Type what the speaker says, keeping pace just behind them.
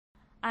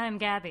I'm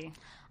Gabby.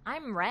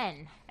 I'm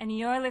Ren. And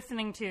you're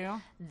listening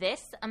to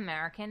This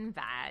American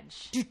Vag.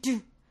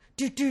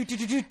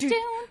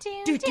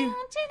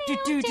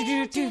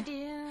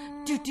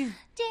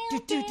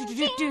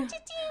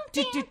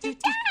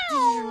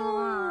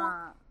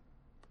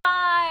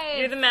 Hi.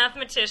 You're the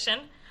mathematician.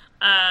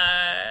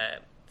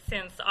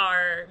 Since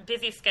our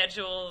busy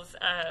schedules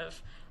of,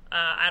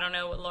 I don't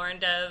know what Lauren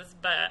does,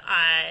 but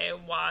I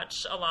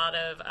watch a lot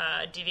of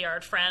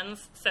DVR'd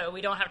Friends, so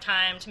we don't have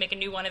time to make a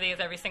new one of these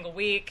every single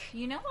week.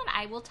 You know what?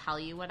 I will tell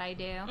you what I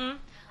do.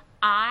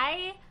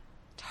 I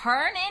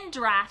turn in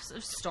drafts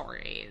of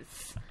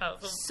stories.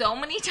 So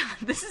many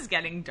times. This is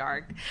getting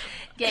dark.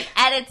 Get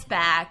edits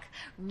back,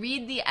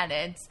 read the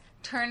edits,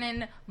 turn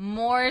in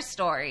more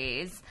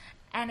stories.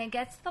 And it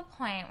gets to the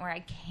point where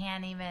I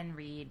can't even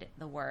read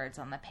the words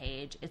on the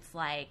page. It's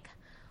like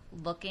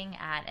looking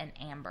at an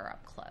amber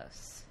up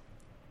close.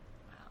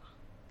 Wow.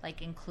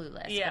 Like in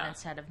Clueless, but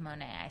instead of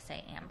Monet, I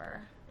say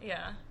amber.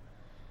 Yeah.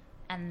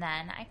 And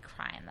then I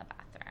cry in the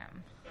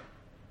bathroom.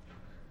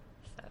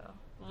 So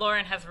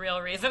Lauren has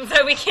real reasons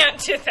that we can't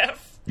do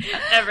this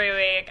every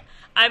week.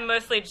 I'm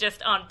mostly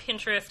just on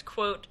Pinterest,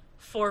 quote,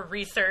 for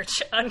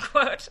research,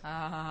 unquote.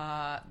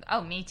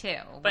 Me too.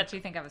 What do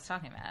you think I was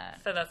talking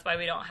about? So that's why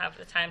we don't have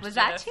the time to do this.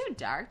 Was that too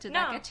dark? Did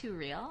that get too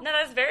real? No,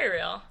 that's very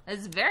real.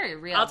 It's very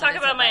real. I'll talk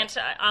about my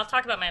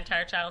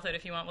entire childhood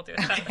if you want. We'll do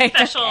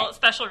a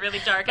special, really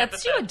dark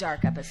episode. Let's do a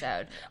dark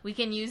episode. We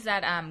can use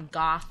that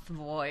goth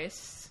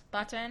voice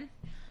button.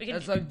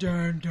 It's like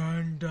dun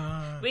dun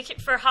dun.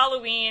 For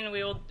Halloween,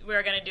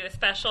 we're going to do a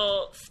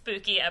special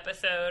spooky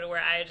episode where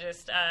I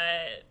just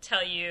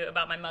tell you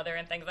about my mother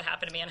and things that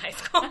happened to me in high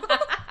school.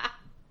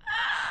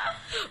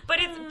 But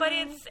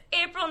it's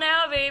April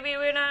now, baby.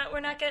 We're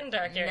not getting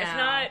dark here. No. It's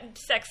not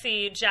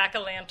sexy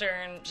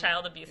jack-o'-lantern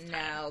child abuse time.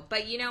 No,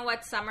 but you know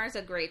what? Summer's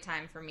a great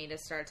time for me to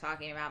start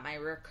talking about my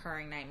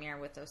recurring nightmare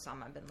with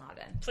Osama bin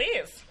Laden.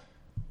 Please.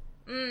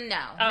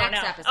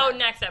 Next episode. Oh,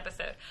 next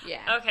episode.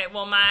 Yeah. Okay,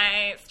 well,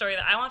 my story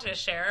that I wanted to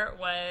share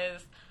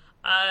was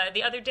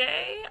the other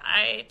day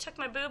I took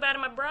my boob out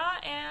of my bra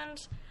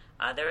and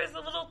there was a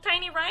little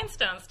tiny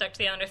rhinestone stuck to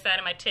the underside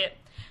of my tit.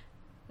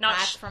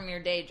 That's from your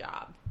day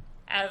job.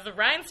 As a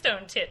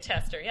rhinestone tit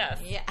tester, yes.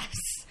 Yes.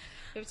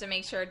 You have to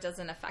make sure it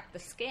doesn't affect the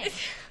skin.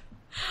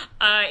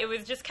 It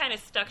was just kind of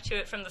stuck to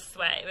it from the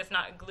sweat. It was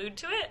not glued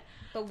to it.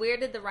 But where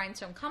did the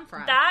rhinestone come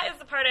from? That is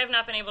the part I've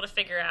not been able to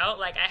figure out.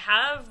 Like, I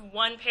have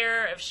one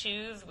pair of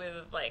shoes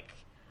with, like,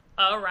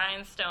 a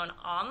rhinestone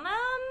on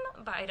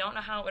them, but I don't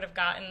know how it would have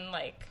gotten,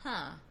 like,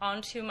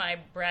 onto my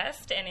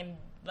breast and,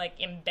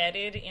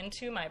 embedded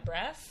into my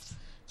breast.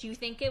 Do you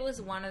think it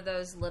was one of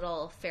those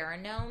little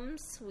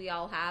pheromones we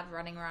all have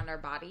running around our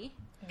body?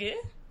 Yeah.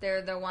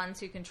 They're the ones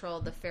who control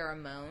the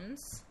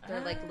pheromones.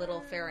 They're like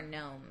little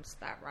pheromones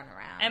that run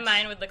around. And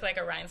mine would look like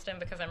a rhinestone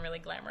because I'm really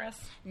glamorous?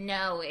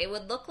 No, it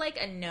would look like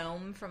a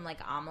gnome from, like,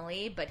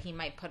 Amelie, but he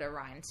might put a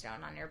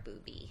rhinestone on your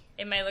boobie.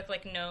 It might look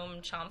like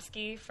Noam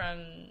Chomsky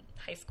from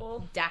high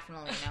school?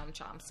 Definitely Noam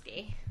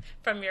Chomsky.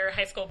 From your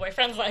high school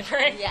boyfriend's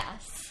library?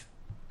 Yes.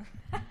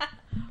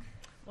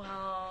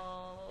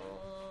 Well,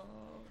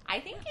 I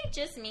think it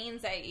just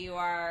means that you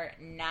are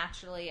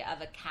naturally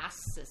of a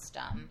caste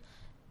system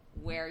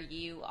where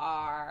you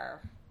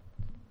are,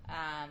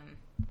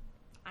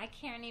 I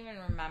can't even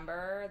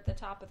remember the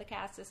top of the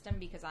caste system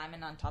because I'm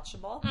an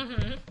untouchable,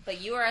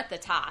 but you are at the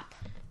top.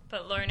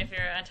 But Lauren, if you're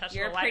untouchable,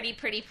 you're a pretty,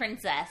 pretty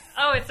princess.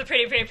 Oh, it's the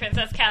pretty, pretty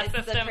princess caste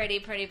system. It's the pretty,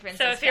 pretty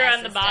princess. So if you're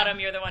on the bottom,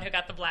 you're the one who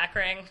got the black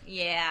ring.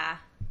 Yeah.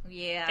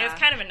 It was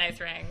kind of a nice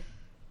ring.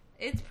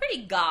 It's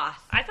pretty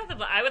goth. I thought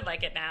I would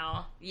like it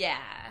now. Yeah,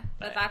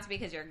 but that's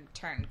because you're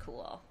turned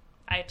cool.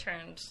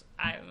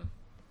 I'm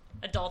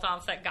adult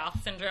onset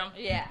goth syndrome.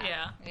 Yeah.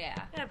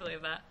 I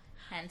believe that.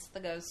 Hence the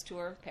ghost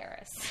tour of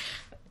Paris.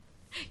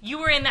 You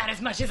were in that as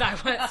much as I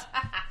was.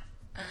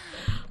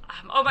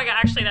 Oh my god,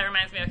 actually that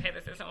reminds me, okay,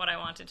 this isn't what I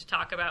wanted to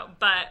talk about,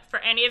 but for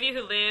any of you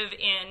who live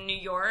in New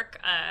York,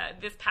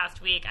 this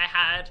past week I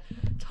had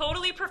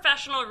totally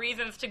professional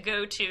reasons to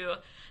go to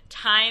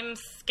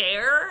Times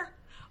Scare,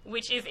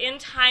 which is in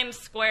Times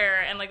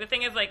Square, and, like, the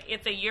thing is, like,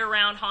 it's a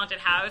year-round haunted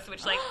house,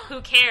 which, like,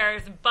 who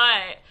cares,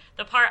 but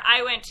the part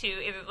I went to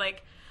is,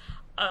 like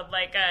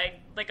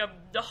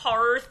a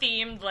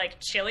horror-themed, like,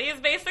 Chili's,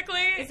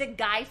 basically. Is it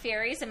Guy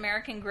Fieri's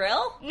American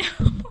Grill? No.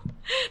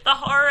 The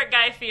horror at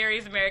Guy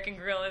Fieri's American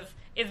Grill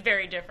is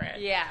very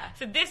different. Yeah.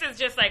 So this is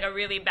just, like, a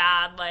really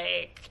bad,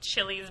 like,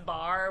 Chili's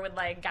bar with,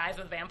 like, guys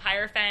with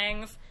vampire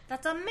fangs.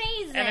 That's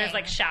amazing. And there's,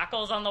 like,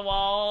 shackles on the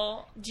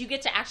wall. Do you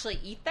get to actually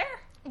eat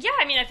there? Yeah,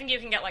 I mean, I think you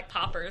can get, like,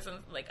 poppers and,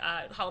 like,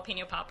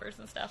 jalapeno poppers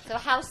and stuff. So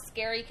how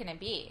scary can it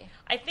be?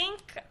 I think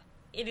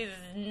it is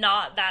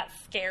not that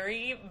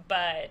scary,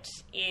 but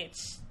it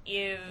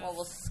is... What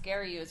will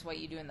scare you is what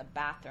you do in the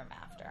bathroom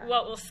after.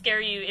 What will scare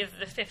you is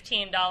the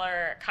 $15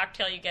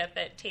 cocktail you get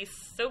that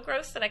tastes so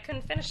gross that I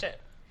couldn't finish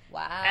it.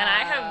 Wow. And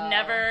I have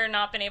never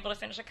not been able to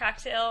finish a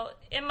cocktail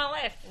in my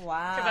life.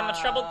 Wow. Because I'm a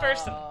troubled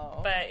person.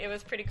 But it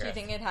was pretty gross. Do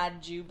you think it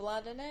had Jew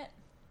blood in it?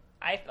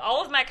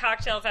 all of my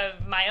cocktails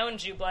have my own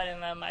Jew blood in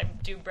them. I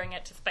do bring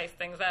it to spice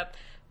things up.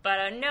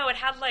 But no, it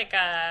had like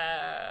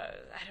I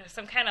don't know,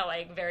 some kind of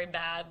like very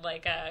bad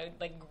like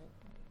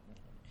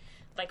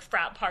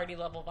frat party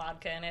level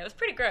vodka, and it was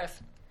pretty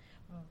gross.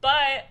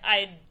 But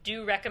I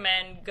do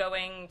recommend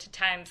going to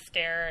Times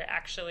Square.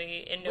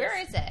 Actually, where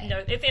is it?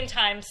 No, it's in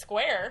Times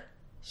Square.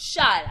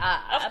 Shut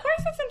up! Of course,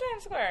 it's in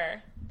Times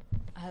Square.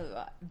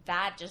 Oh,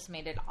 that just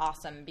made it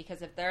awesome,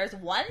 because if there's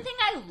one thing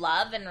I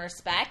love and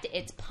respect,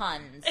 it's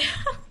puns.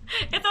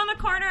 It's on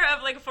the corner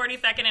of like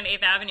 42nd and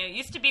 8th Avenue. It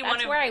used to be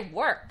That's where I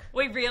work.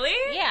 Wait, really?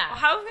 Yeah.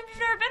 How have you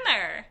never been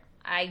there?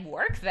 I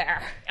work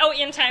there. Oh,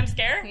 in Times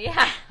Square?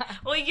 Yeah.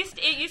 Well, it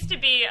used to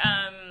be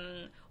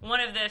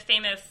one of the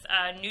famous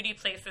nudie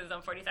places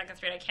on 42nd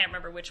Street. I can't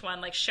remember which one,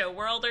 like Show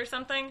World or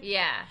something.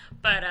 Yeah.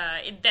 But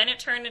then it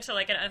turned into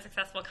like an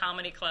unsuccessful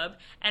comedy club,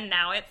 and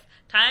now it's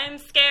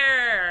Times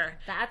Square.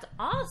 That's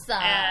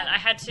awesome. And I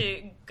had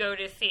to go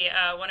to see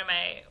one of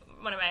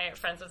my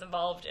friends was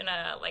involved in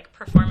a like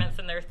performance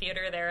in their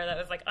theater there that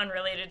was like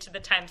unrelated to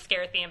the Times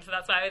Square theme, so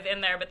that's why I was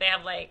in there. But they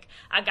have like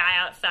a guy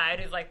outside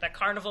who's like the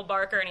carnival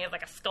barker, and he has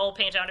like a skull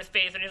paint on his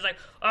face, and he's like,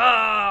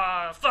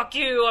 "Ah, fuck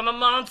you, I'm a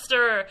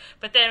monster."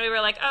 But then we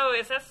were like, "Oh,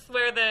 is this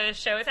where the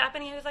show is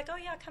happening?" He was like, "Oh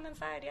yeah, come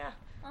inside, yeah."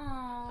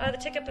 Aww. Oh, the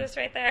ticket booth's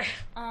right there.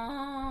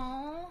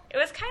 Aww. It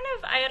was kind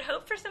of, I had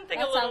hoped for something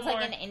that a little more.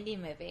 Sounds like an indie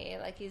movie.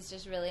 Like, he's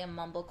just really a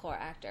mumblecore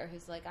actor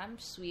who's like, I'm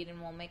sweet and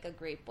will make a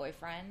great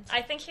boyfriend.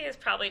 I think he was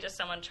probably just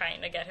someone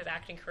trying to get his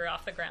acting career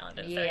off the ground,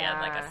 and so he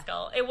had like a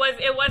skull. It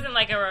wasn't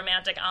like a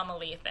romantic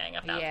Amelie thing,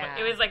 if that's what.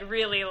 It was like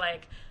really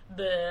like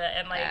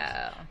and like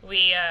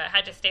we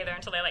had to stay there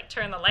until they like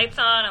turned the lights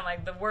on, and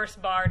like the worst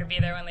bar to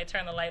be there when they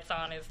turn the lights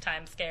on is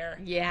Times Square.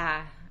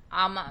 Yeah.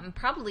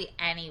 Probably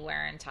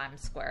anywhere in Times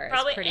Square.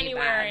 Probably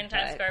anywhere in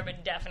Times Square,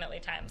 but definitely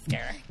Times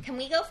Square. Can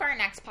we go for our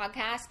next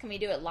podcast? Can we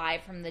do it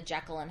live from the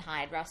Jekyll and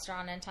Hyde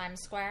restaurant in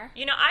Times Square?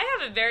 You know, I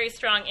have a very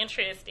strong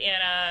interest in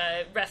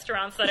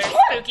restaurants that are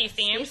spooky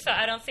themed, so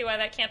I don't see why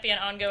that can't be an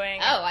ongoing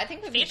I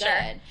think it would be feature.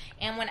 good.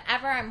 And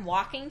whenever I'm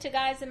walking to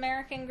Guy's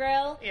American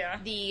Grill,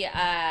 the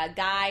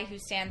guy who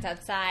stands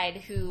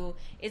outside, who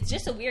is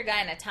just a weird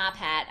guy in a top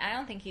hat, I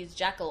don't think he's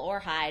Jekyll or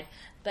Hyde,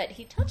 but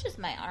he touches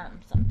my arm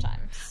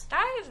sometimes.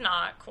 That is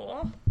not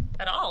cool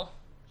at all.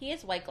 He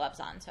has white gloves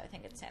on, so I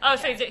think it's sanitary.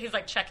 Oh, so he's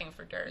like checking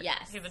for dirt.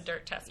 Yes. He's a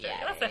dirt tester. Yeah,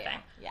 that's the thing.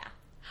 Yeah.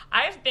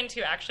 I've been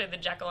to, actually, the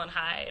Jekyll and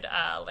Hyde.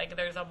 Like,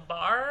 there's a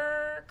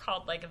bar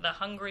called, like, the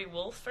Hungry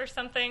Wolf or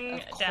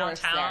something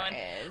downtown.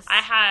 There is.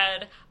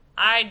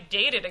 I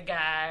dated a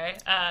guy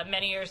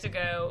many years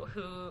ago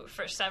who,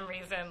 for some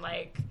reason,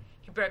 like,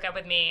 he broke up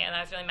with me, and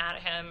I was really mad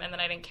at him, and then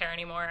I didn't care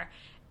anymore.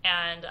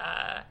 And,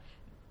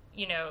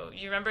 you know,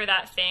 you remember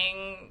that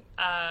thing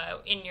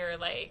in your,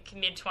 like,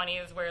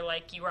 mid-20s where,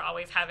 like, you were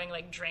always having,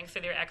 like, drinks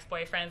with your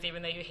ex-boyfriends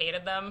even though you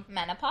hated them?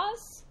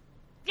 Menopause?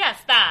 Yes,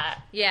 that.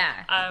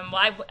 Yeah. Well,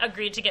 I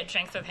agreed to get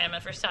drinks with him,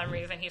 and for some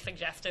reason he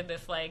suggested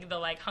this, like, the,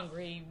 like,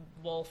 Hungry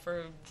Wolf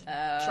or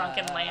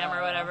Drunken Lamb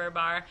or whatever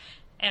bar.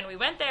 And we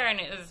went there, and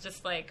it was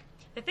just, like,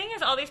 the thing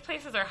is, all these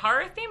places are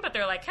horror-themed, but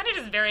they're, like, kind of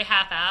just very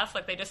half-assed.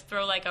 Like, they just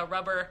throw, like, a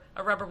rubber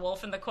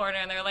wolf in the corner,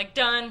 and they're like,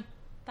 done.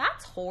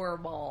 That's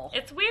horrible.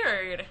 It's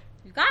weird.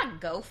 You gotta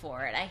go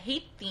for it. I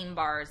hate theme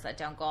bars that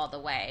don't go all the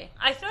way.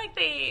 I feel like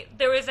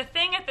there was a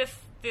thing at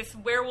this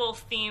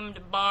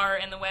werewolf-themed bar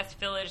in the West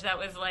Village that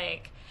was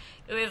like,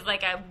 it was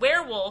like a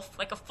werewolf,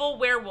 like a full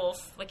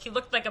werewolf. Like, he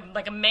looked like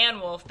a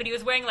man-wolf, but he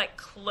was wearing, like,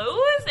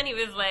 clothes, and he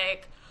was,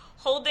 like,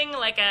 holding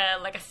like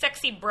a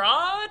sexy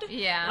broad.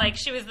 Yeah. Like,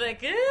 she was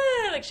like,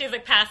 ugh, like she was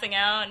like passing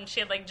out, and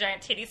she had like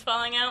giant titties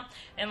falling out,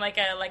 and like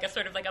a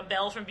sort of like a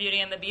Belle from Beauty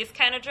and the Beast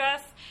kind of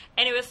dress.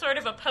 And it was sort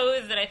of a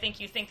pose that I think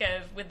you think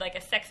of with like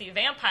a sexy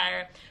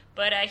vampire.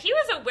 But he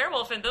was a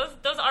werewolf, and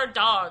those are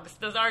dogs.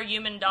 Those are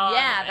human dogs.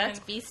 Yeah, that's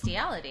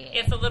bestiality.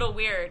 It's a little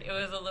weird. It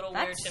was a little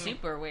weird to me. That's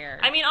super weird.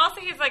 I mean, also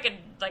he's like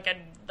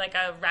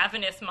a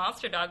ravenous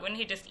monster dog. Wouldn't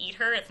he just eat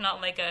her? It's not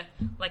like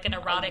an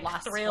erotic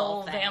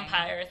thrill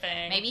vampire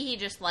thing. Maybe he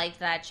just liked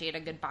that she had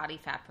a good body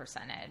fat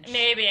percentage.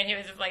 Maybe, and he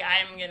was just like,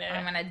 I'm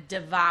gonna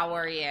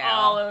devour you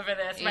all over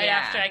this right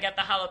after I get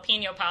the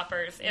jalapeno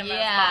poppers in the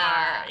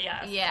bar.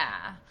 Yes.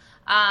 Yeah.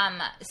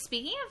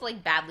 Speaking of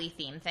like badly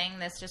themed thing,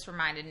 this just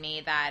reminded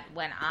me that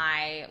when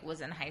I was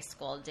in high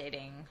school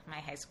dating my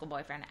high school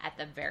boyfriend at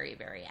the very,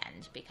 very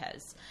end,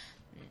 because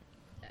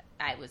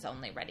I was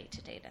only ready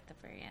to date at the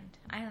very end.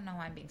 I don't know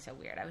why I'm being so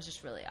weird. I was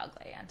just really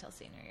ugly until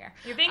senior year.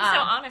 You're being so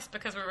honest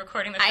because we're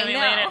recording this really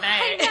late at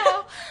night.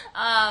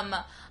 I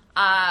know.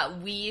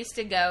 We used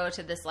to go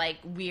to this like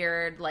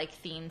weird like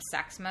themed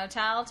sex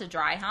motel to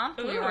dry hump.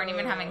 Ooh. We weren't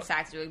even having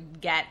sex. We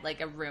would get like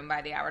a room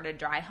by the hour to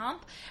dry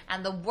hump.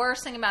 And the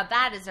worst thing about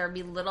that is there would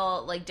be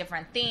little like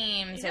different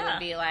themes. Yeah. It would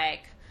be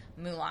like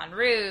Moulin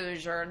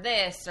Rouge or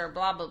this or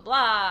blah, blah,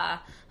 blah.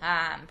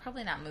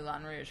 Probably not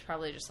Moulin Rouge.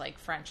 Probably just like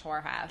French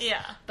whorehouse.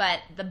 Yeah. But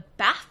the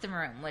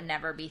bathroom would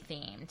never be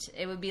themed.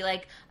 It would be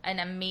like an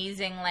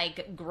amazing,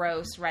 like,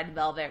 gross red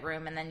velvet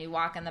room, and then you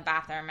walk in the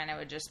bathroom and it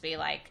would just be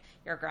like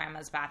your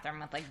grandma's bathroom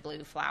with like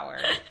blue flower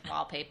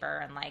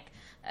wallpaper and like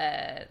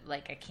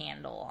a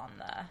candle on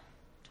the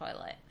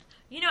toilet.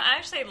 You know,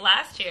 actually,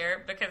 last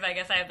year, because I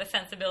guess I have the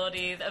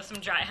sensibilities of some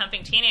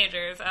dry-humping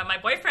teenagers, my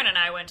boyfriend and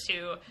I went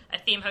to a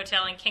theme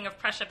hotel in King of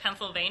Prussia,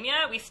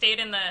 Pennsylvania. We stayed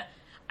in the...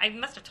 I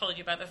must have told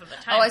you about this at the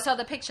time. Oh, I saw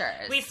the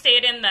pictures. We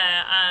stayed in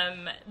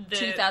the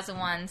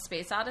 2001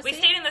 Space Odyssey? We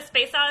stayed in the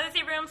Space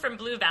Odyssey room from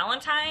Blue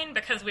Valentine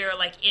because we were,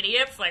 like,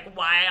 idiots. Like,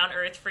 why on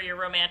earth for your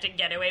romantic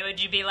getaway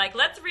would you be like,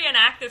 let's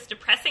reenact this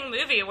depressing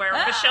movie where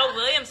Michelle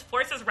Williams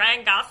forces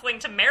Ryan Gosling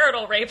to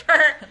marital rape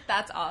her?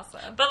 That's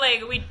awesome. But,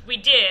 like, we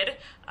did,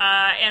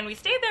 and we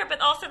stayed there,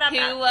 but also that...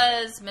 Who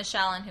was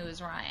Michelle and who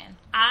was Ryan?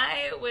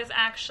 I was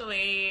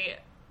actually...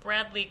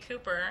 Bradley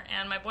Cooper,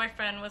 and my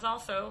boyfriend was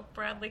also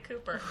Bradley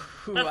Cooper.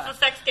 That's the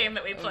sex game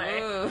that we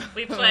play. Ooh.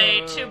 We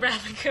play two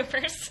Bradley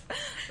Coopers.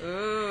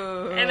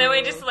 Ooh. And then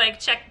we just, like,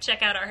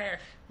 check out our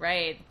hair.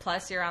 Right.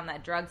 Plus, you're on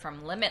that drug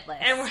from Limitless.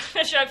 And we're on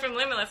the drug from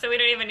Limitless, so we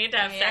don't even need to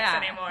have sex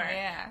anymore.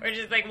 Yeah. We're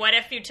just like, what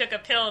if you took a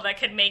pill that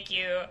could make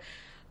you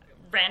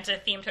rent a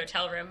themed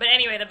hotel room? But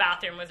anyway, the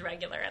bathroom was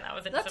regular, and that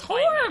was a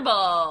disappointment. That's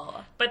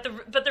horrible. But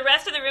the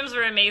rest of the rooms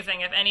were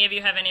amazing. If any of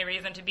you have any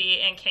reason to be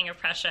in King of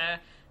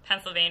Prussia,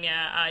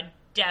 Pennsylvania,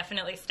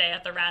 definitely stay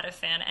at the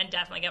Radisson and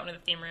definitely get one of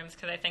the theme rooms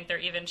because I think they're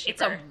even cheaper.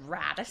 It's a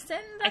Radisson?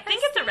 I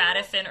think it's a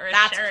Radisson or a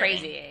That's Sheraton.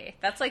 crazy.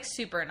 That's like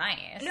super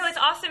nice. No, it's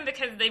awesome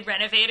because they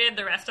renovated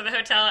the rest of the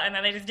hotel and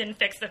then they just didn't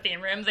fix the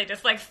theme rooms. They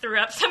just like threw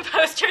up some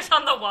posters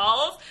on the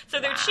walls.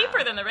 So they're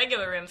cheaper than the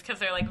regular rooms because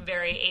they're like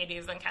very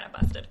 80s and kind of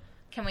busted.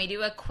 Can we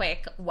do a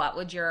quick, what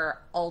would your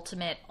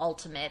ultimate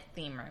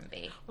theme room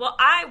be? Well,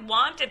 I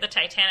wanted the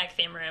Titanic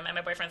theme room and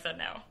my boyfriend said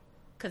no.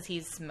 Because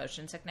he's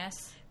motion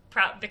sickness?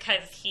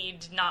 Because he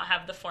did not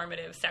have the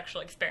formative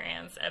sexual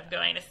experience of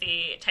going to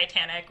see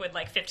Titanic with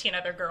like 15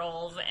 other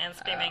girls and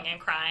screaming and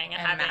crying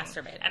and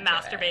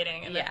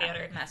masturbating in the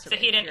theater. So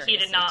he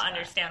did not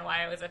understand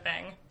why it was a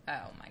thing.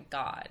 Oh my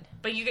god!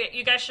 But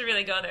you guys should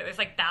really go there. There's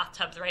like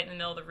bathtubs right in the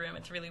middle of the room.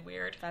 It's really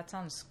weird. That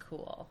sounds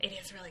cool. It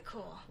is really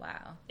cool.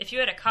 Wow. If you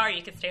had a car,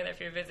 you could stay there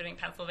if you're visiting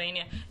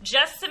Pennsylvania.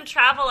 Just some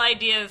travel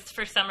ideas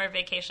for summer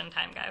vacation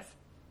time, guys.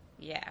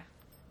 Yeah.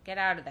 Get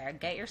out of there.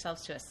 Get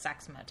yourselves to a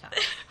sex motel.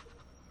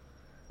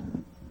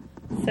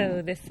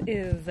 So this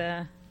is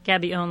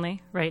Gabby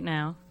Only right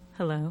now.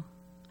 Hello.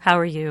 How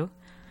are you?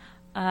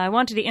 I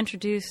wanted to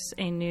introduce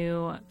a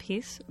new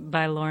piece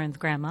by Lauren's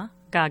grandma,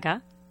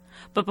 Gaga.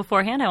 But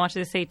beforehand, I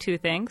wanted to say two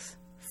things.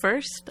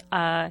 First,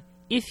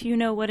 if you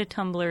know what a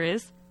Tumblr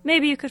is,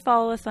 maybe you could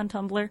follow us on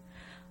Tumblr,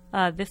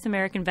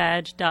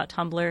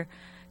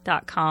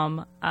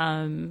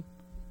 thisamericanvag.tumblr.com.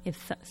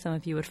 If some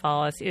of you would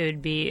follow us, it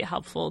would be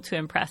helpful to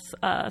impress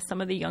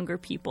some of the younger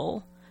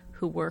people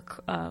who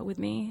work with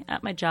me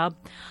at my job.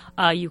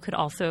 You could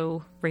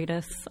also rate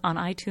us on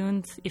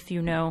iTunes if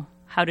you know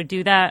how to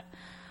do that.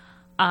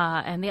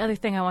 And the other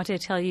thing I wanted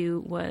to tell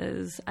you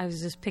was I was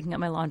just picking up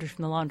my laundry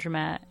from the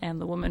laundromat, and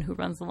the woman who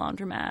runs the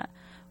laundromat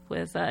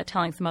was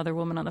telling some other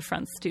woman on the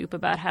front stoop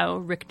about how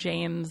Rick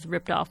James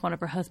ripped off one of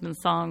her husband's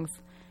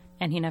songs,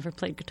 and he never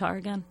played guitar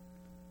again.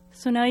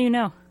 So now you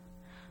know.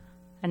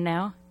 And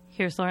now,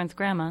 here's Lauren's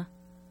grandma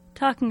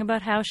talking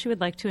about how she would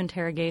like to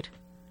interrogate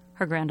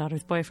her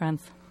granddaughter's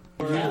boyfriends.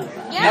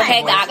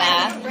 Okay,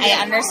 Gaga, I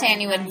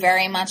understand you would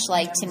very much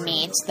like to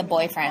meet the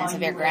boyfriends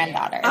of your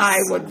granddaughters. I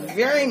would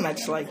very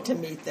much like to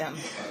meet them.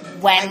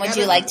 When would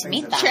you like to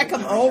meet them? Check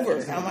them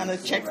over. I want to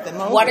check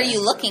them over. What are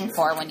you looking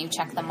for when you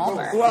check them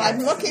over? Well, I'm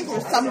looking for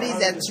somebody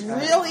that's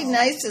really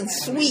nice and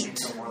sweet.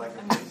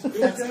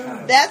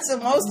 That's the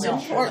most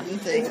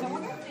important thing.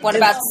 What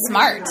about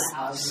smart?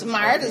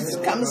 Smart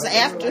comes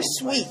after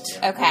sweet.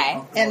 Okay.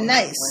 And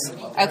nice.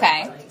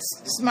 Okay.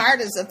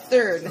 Smart is a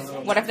third.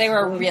 What if they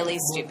were really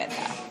stupid,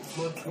 though?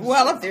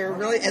 Well, if they were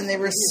really, and they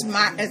were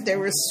smart, if they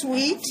were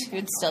sweet,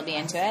 you'd still be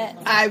into it?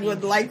 I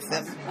would like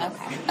them.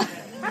 Okay.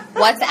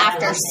 What's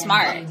after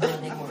smart?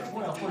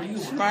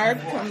 Smart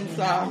comes,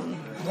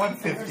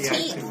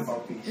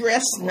 150.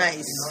 Dress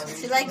nice.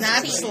 She likes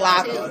not teeth.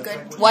 sloppy.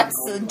 What's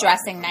the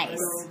dressing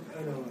nice?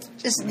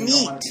 Just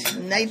neat.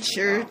 Nice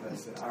shirt,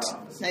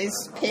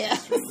 nice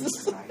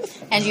pants.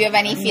 And do you have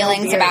any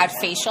feelings about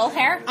facial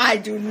hair? I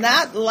do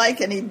not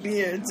like any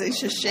beards. They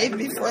should shave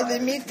before they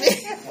meet me.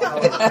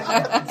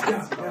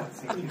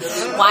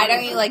 Why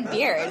don't you like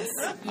beards?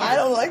 I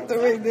don't like the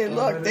way they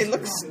look. They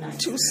look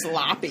too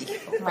sloppy.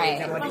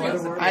 Right.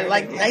 I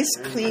like nice,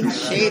 clean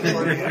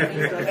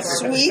shaven,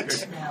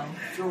 sweet,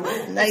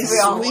 nice,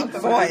 sweet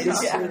boys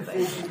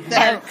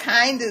that are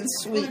kind and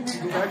sweet.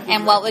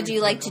 And what would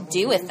you like to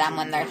do with them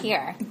when they're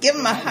here? Give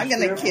them a hug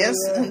and a kiss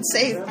and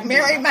say,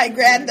 "Marry my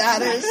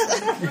granddaughters."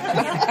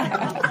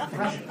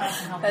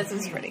 This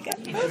is pretty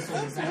good.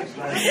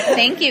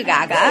 Thank you,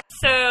 Gaga.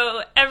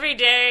 So every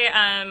day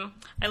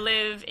I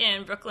live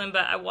in Brooklyn,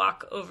 but I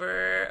walk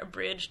over a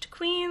bridge to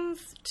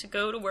Queens to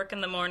go to work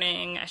in the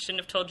morning. I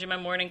shouldn't have told you my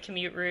morning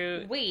commute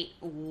route. Wait,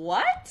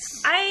 what?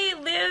 I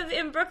live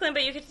in Brooklyn,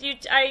 but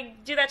I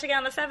do that to get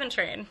on the 7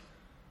 train.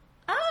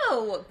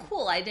 Oh,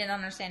 cool. I didn't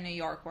understand New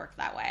York worked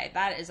that way.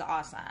 That is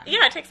awesome.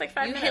 Yeah, it takes like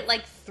 5 minutes. You hit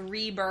like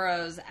 3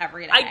 boroughs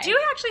every day. I do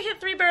actually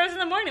hit 3 boroughs in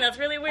the morning. That's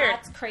really weird.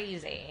 That's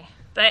crazy.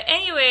 But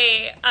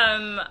anyway,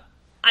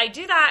 I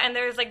do that, and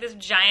there's like this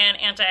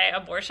giant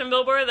anti-abortion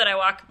billboard that I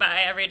walk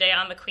by every day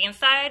on the Queens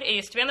side. It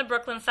used to be on the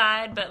Brooklyn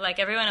side, but like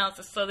everyone else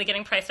is slowly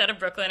getting priced out of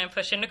Brooklyn and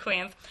pushed into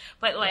Queens.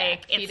 But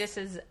like,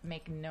 fetuses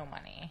make no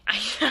money. I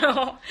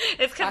know.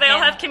 It's because they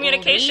all have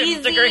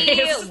communications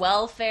degrees.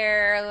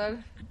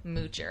 Welfare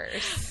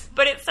moochers.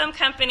 But it's some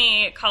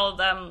company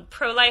called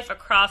Pro-Life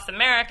Across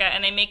America,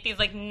 and they make these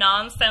like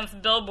nonsense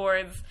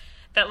billboards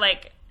that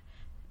like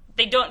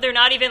they're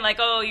not even like,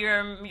 oh, you're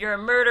a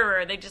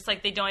murderer. They just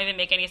like, they don't even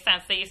make any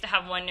sense. They used to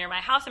have one near my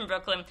house in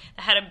Brooklyn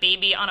that had a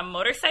baby on a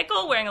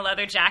motorcycle wearing a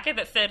leather jacket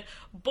that said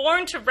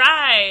 "Born to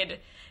Ride."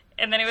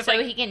 And then it was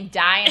so he can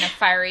die in a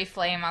fiery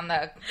flame on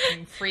the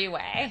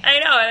freeway. I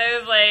know. And it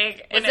was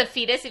like, was the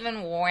fetus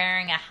even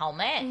wearing a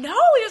helmet? No,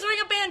 he was wearing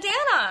a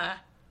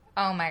bandana.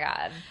 Oh my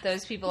God.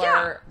 Those people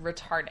are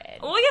retarded.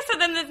 Well, yeah, so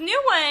then this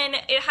new one,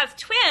 it has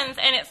twins,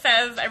 and it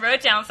says, I wrote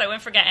it down so I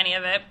wouldn't forget any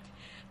of it,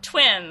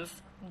 twins,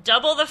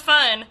 double the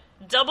fun,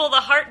 double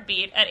the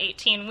heartbeat at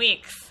 18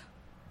 weeks.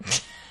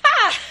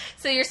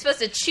 So you're supposed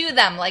to chew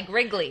them like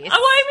Wrigley's. Oh, well,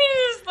 I mean,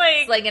 it's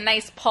like... It's like a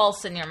nice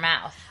pulse in your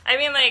mouth. I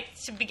mean, like,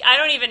 I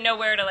don't even know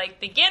where to, like,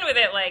 begin with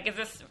it. Like, is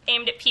this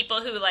aimed at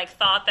people who, like,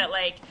 thought that,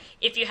 like,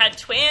 if you had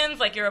twins,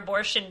 like, your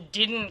abortion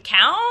didn't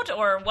count?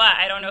 Or what?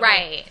 I don't know.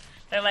 Right.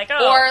 They're like,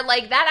 oh. Or,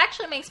 like, that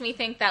actually makes me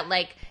think that,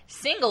 like,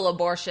 single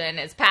abortion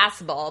is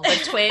passable,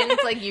 but twins,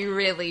 like, you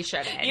really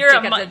shouldn't.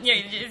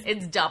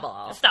 It's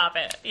double. Stop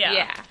it. Yeah.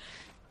 Yeah.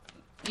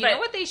 You know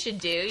what they should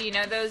do? You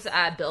know those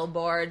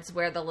billboards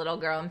where the little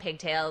girl in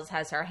pigtails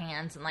has her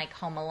hands in, like,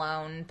 Home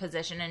Alone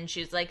position, and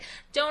she's like,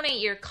 donate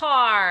your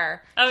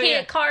car.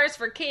 Cars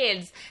for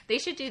kids. They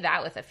should do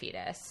that with a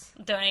fetus.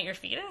 Donate your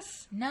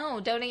fetus? No,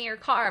 donate your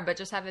car, but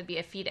just have it be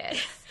a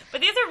fetus.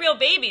 But these are real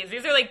babies.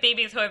 These are, like,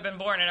 babies who have been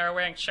born and are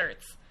wearing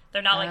shirts.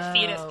 They're not, like,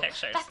 fetus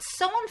pictures. That's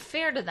so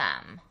unfair to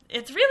them.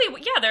 It's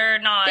really... Yeah, they're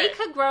not... They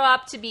could grow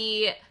up to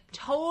be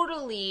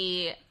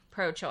totally...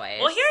 pro-choice.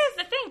 Well, here's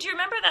the thing. Do you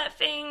remember that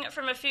thing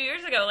from a few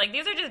years ago? Like,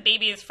 these are just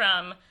babies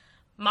from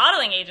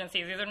modeling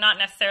agencies. These are not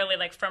necessarily,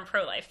 like, from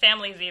pro-life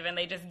families even.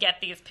 They just get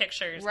these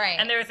pictures. Right.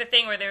 And there was a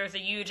thing where there was a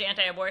huge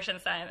anti-abortion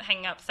sign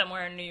hanging up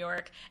somewhere in New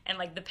York, and,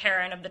 like, the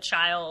parent of the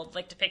child,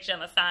 like, depicted on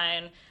the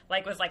sign,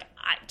 like, was like,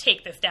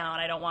 take this down.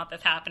 I don't want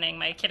this happening.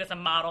 My kid is a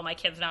model. My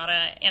kid's not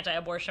an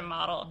anti-abortion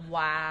model.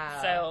 Wow.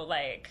 So,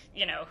 like,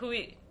 you know, who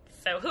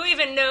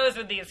even knows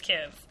with these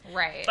kids?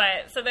 Right.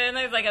 But, so then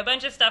there's, like, a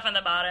bunch of stuff on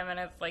the bottom, and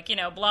it's, like, you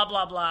know, blah,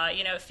 blah, blah,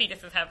 you know,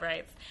 fetuses have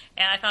rights.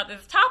 And I thought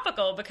this is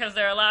topical because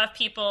there are a lot of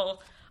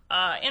people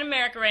in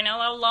America right now, a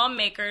lot of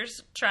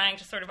lawmakers trying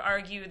to sort of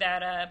argue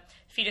that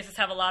fetuses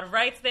have a lot of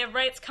rights. They have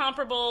rights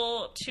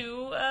comparable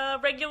to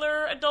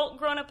regular adult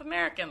grown-up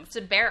Americans.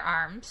 To bear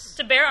arms.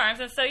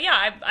 And so,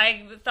 yeah,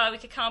 I thought we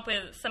could come up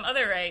with some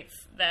other rights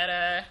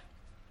that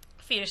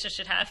fetuses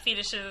should have.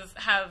 Fetuses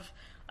have...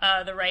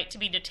 the right to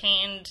be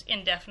detained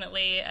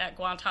indefinitely at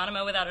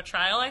Guantanamo without a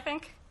trial, I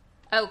think.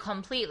 Oh,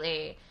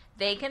 completely.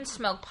 They can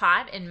smoke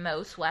pot in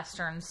most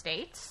Western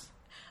states.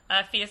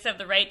 Fetuses have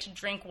the right to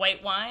drink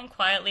white wine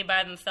quietly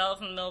by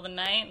themselves in the middle of the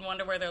night and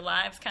wonder where their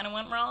lives kind of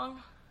went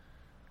wrong.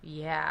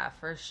 Yeah,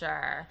 for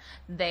sure.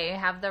 They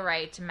have the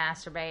right to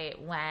masturbate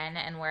when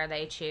and where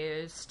they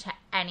choose to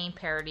any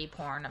parody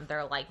porn of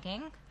their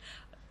liking.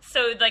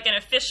 So, like, an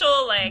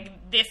official,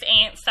 like, this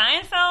ain't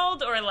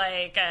Seinfeld, or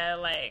like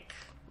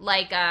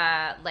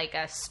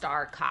a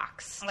Star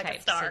Cox like type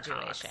a Star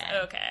situation. Cox.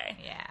 Okay.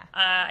 Yeah.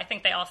 I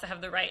think they also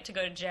have the right to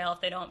go to jail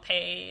if they don't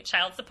pay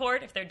child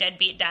support, if they're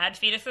deadbeat dad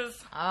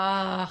fetuses.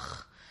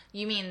 Ugh.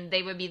 You mean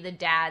they would be the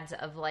dads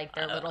of, like,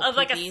 their little of,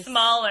 like, poopies? a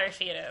smaller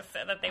fetus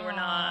that they were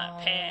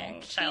not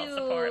paying child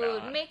support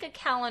on. Make a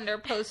calendar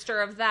poster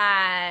of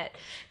that.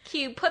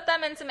 Cute. Put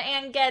them in some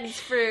Ann Geddes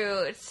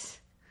fruit.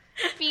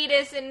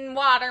 Fetus and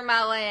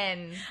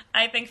watermelon.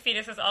 I think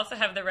fetuses also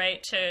have the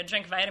right to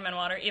drink vitamin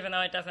water, even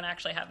though it doesn't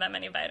actually have that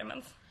many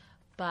vitamins.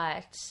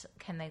 But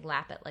can they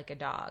lap it like a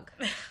dog?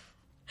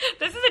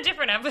 This is a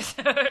different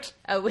episode.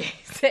 Oh,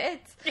 is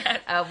it? Yes.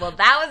 Oh, well,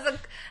 that was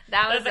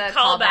a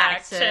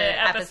callback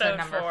to episode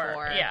number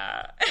 4.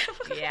 Yeah.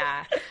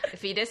 Yeah.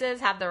 Fetuses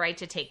have the right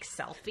to take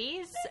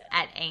selfies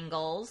at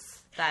angles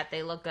that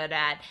they look good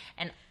at,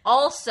 and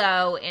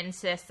also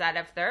insist that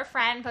if their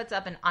friend puts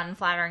up an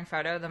unflattering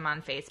photo of them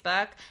on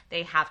Facebook,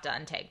 they have to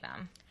untag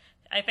them.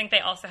 I think they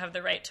also have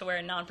the right to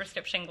wear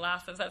non-prescription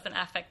glasses as an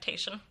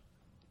affectation.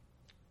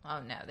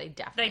 Oh, no, they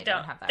definitely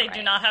don't have that right. They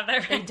do not have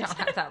that right. They don't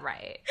have that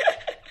right.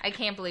 I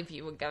can't believe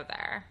you would go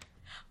there.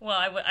 Well,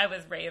 I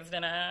was raised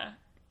in a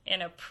I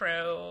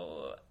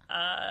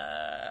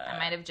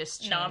might have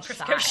just changed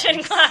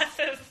non-prescription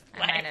glasses. I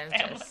might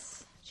have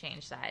just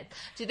change sides.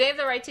 Do they have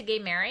the right to gay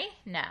marry?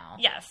 No.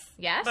 Yes.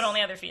 Yes? But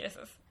only other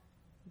fetuses.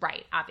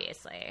 Right,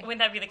 obviously. Wouldn't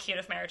that be the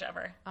cutest marriage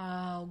ever?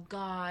 Oh,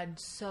 God,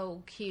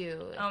 so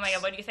cute. Oh, my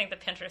God, what do you think the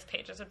Pinterest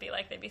pages would be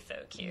like? They'd be so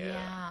cute.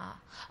 Yeah.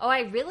 Oh,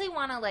 I really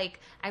want to,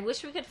 I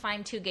wish we could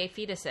find 2 gay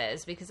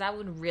fetuses, because that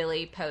would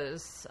really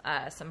pose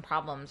some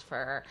problems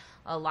for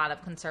a lot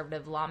of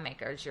conservative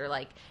lawmakers. You're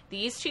like,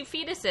 these 2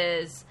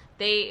 fetuses,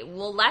 they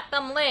will let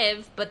them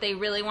live, but they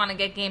really want to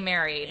get gay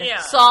married.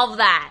 Yeah. Solve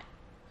that.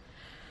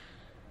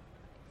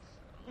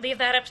 Leave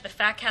that up to the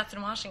fat cats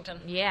in Washington.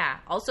 Yeah.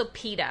 Also,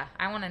 PETA.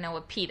 I want to know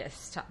what PETA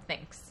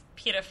thinks.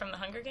 PETA from the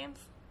Hunger Games?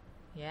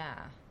 Yeah.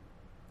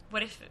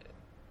 What if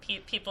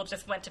people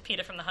just went to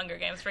PETA from the Hunger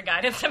Games for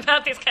guidance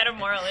about these kind of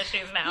moral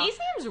issues now? He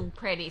seems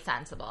pretty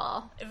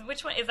sensible.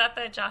 Which one? Is that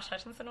the Josh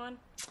Hutcherson one?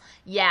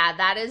 Yeah,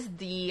 that is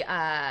the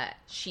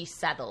She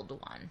Settled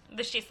one.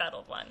 The She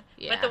Settled one.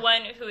 Yeah. But the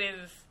one who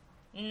is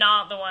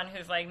not the one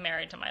who's,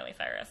 married to Miley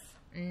Cyrus.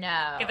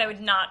 No. Because I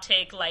would not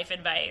take life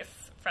advice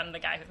from the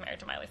guy who's married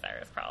to Miley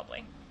Cyrus,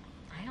 probably.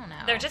 I don't know.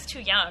 They're just too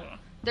young.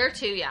 They're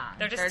too young.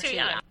 They're just too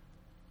young.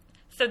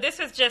 So this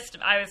was just,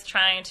 I was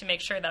trying to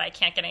make sure that I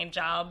can't get any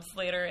jobs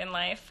later in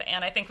life,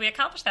 and I think we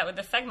accomplished that with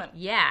this segment.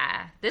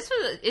 Yeah.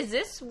 Is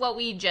this what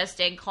we just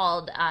did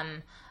called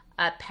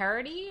a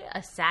parody,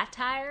 a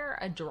satire,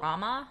 a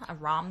drama, a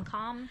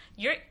rom-com?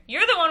 You're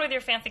the one with your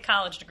fancy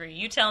college degree.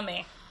 You tell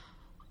me.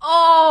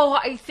 Oh,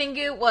 I think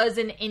it was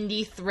an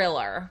indie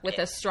thriller with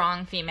a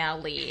strong female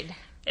lead.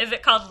 Is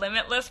it called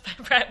Limitless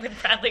with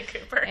Bradley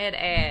Cooper? It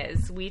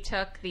is. We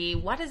took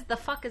what is the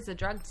fuck is the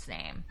drug's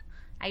name?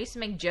 I used to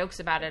make jokes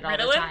about it all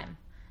Ritalin? the time.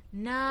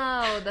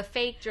 No, the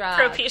fake drug.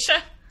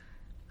 Propecia?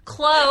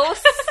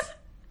 Close.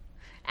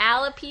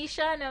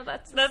 Alopecia? No,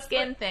 that's the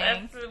skin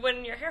thing. That's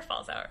when your hair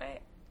falls out, right?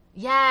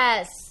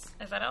 Yes.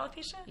 Is that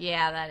alopecia?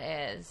 Yeah, that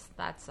is.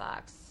 That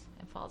sucks.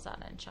 It falls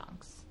out in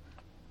chunks.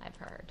 I've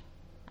heard.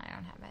 I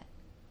don't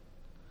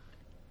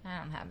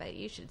have it.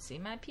 You should see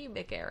my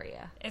pubic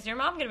area. Is your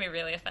mom going to be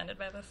really offended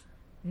by this?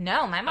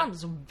 No, my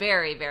mom's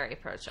very, very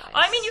pro-choice. Oh,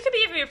 I mean, you could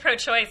be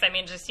pro-choice. I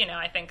mean, just,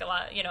 I think a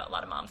lot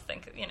of moms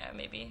think,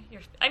 maybe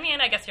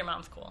I guess your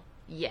mom's cool.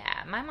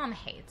 Yeah, my mom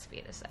hates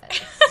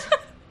fetuses.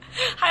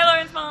 Hi,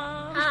 Lauren's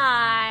mom.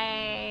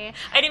 Hi.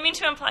 I didn't mean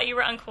to imply you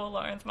were uncool,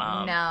 Lauren's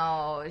mom.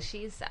 No,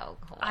 she's so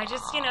cool. I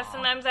just,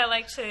 sometimes I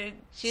like to...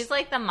 She's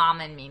like the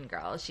mom in Mean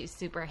Girls. She's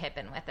super hip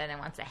and with it and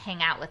wants to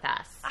hang out with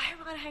us. I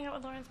want to hang out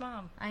with Lauren's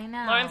mom. I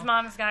know. Lauren's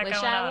mom's got Wish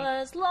going I on.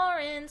 was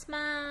Lauren's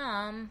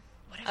mom.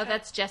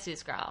 That's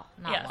Jesse's girl,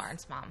 not Yes.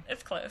 Lauren's mom.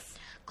 It's close.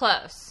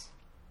 Close.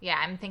 Yeah,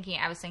 I was thinking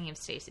of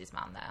Stacy's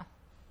mom, though.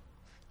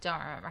 Don't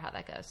remember how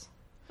that goes.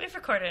 We've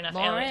recorded enough.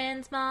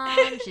 Lauren's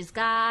mom, she's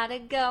got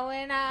it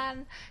going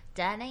on.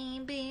 Happy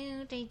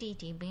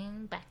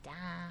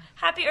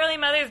early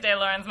Mother's Day,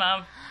 Lauren's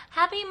mom.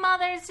 Happy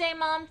Mother's Day,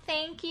 Mom.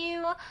 Thank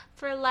you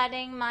for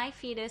letting my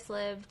fetus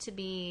live to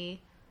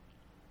be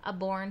a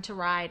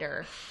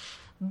born-to-rider.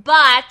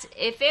 But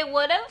if it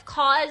would have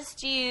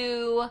caused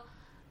you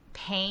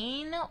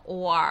pain,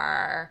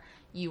 or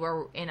you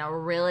were in a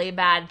really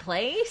bad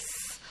place,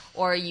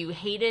 or you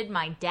hated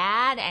my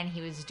dad and he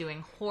was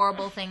doing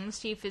horrible things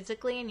to you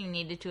physically and you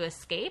needed to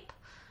escape,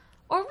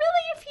 or really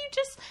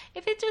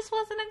if it just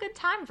wasn't a good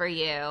time for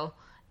you,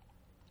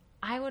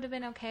 I would have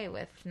been okay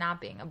with not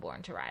being a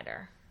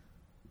born-to-rider.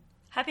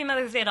 Happy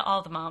Mother's Day to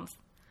all the moms.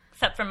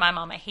 Except for my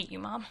mom. I hate you,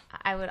 Mom.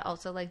 I would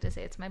also like to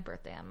say it's my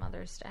birthday on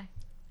Mother's Day.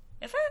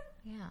 Is it?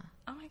 Yeah.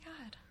 Oh my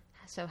God.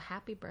 So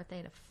happy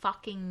birthday to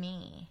fucking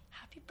me.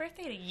 Happy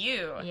birthday to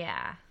you.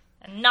 Yeah.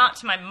 And not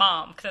to my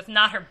mom, because it's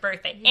not her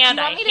birthday. Do you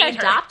want me to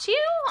adopt you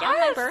on my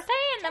Yes. birthday?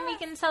 And then we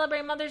can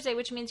celebrate Mother's Day,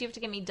 which means you have to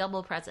give me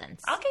double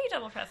presents. I'll get you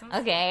double presents.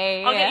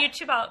 Okay. I'll get you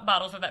 2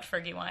 bottles of that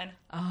Fergie wine.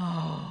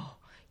 Oh.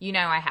 You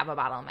know I have a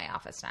bottle in my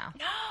office now.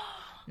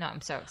 No,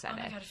 I'm so excited.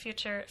 Oh my God,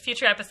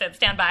 future episode.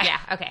 Stand by. Yeah,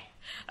 okay.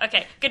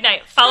 Okay, good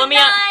night. Follow me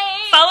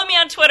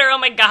on Twitter. Oh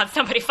my God,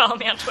 somebody follow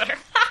me on Twitter.